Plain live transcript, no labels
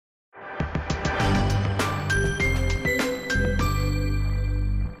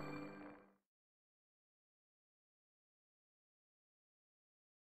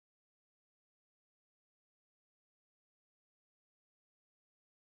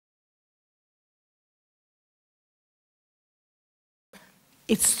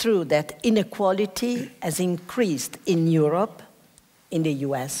It's true that inequality has increased in Europe, in the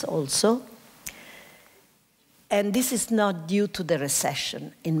US also, and this is not due to the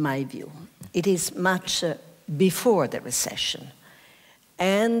recession, in my view. It is much before the recession.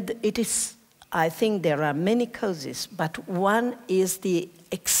 And it is, I think there are many causes, but one is the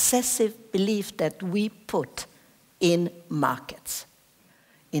excessive belief that we put in markets.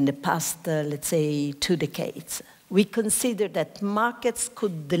 In the past, let's say, 2 decades, we considered that markets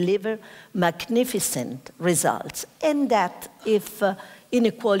could deliver magnificent results, and that if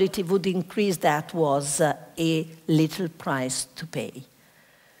inequality would increase, that was a little price to pay.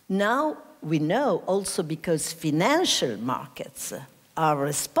 Now we know, also because financial markets are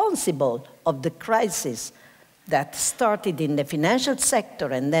responsible of the crisis that started in the financial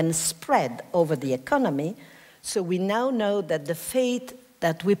sector and then spread over the economy, so we now know that the faith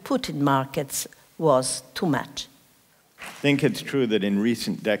that we put in markets was too much. I think it's true that in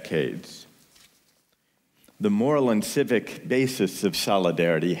recent decades, the moral and civic basis of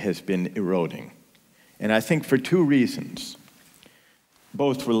solidarity has been eroding. And I think for 2 reasons,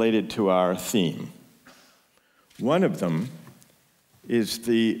 both related to our theme. One of them is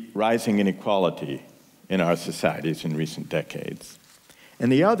the rising inequality in our societies in recent decades.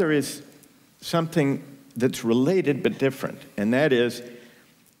 And the other is something that's related but different, and that is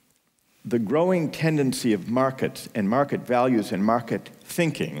the growing tendency of markets and market values and market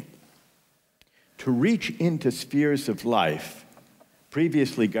thinking to reach into spheres of life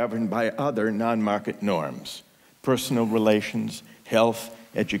previously governed by other non-market norms, personal relations, health,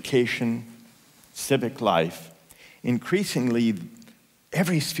 education, civic life. Increasingly,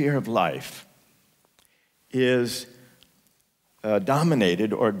 every sphere of life is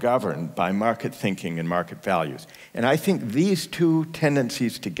dominated or governed by market thinking and market values. And I think these 2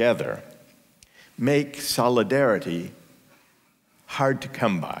 tendencies together make solidarity hard to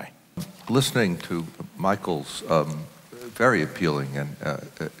come by. Listening to Michael's very appealing and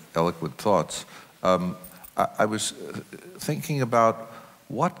eloquent thoughts, I was thinking about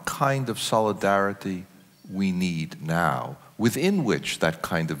what kind of solidarity we need now, within which that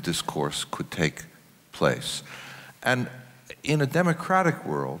kind of discourse could take place. And in a democratic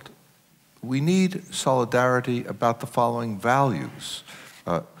world, we need solidarity about the following values: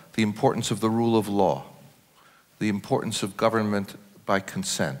 the importance of the rule of law, the importance of government by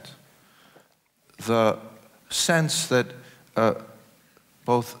consent, the sense that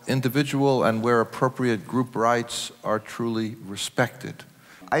both individual and, where appropriate, group rights are truly respected.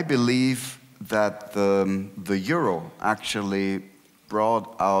 I believe that the euro actually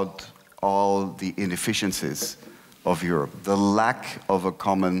brought out all the inefficiencies of Europe, the lack of a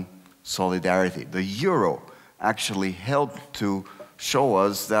common solidarity. The euro actually helped to show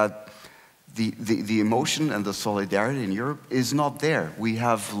us that the emotion and the solidarity in Europe is not there. We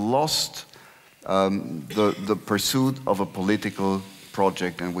have lost the pursuit of a political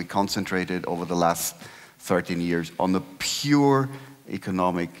project, and we concentrated over the last 13 years on a pure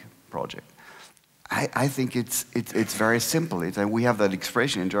economic project. I think it's very simple. And we have that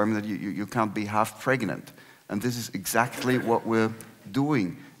expression in German that you can't be half pregnant. And this is exactly what we're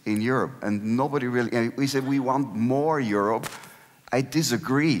doing in Europe. And nobody really, we said we want more Europe. I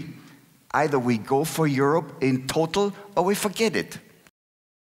disagree. Either we go for Europe in total or we forget it.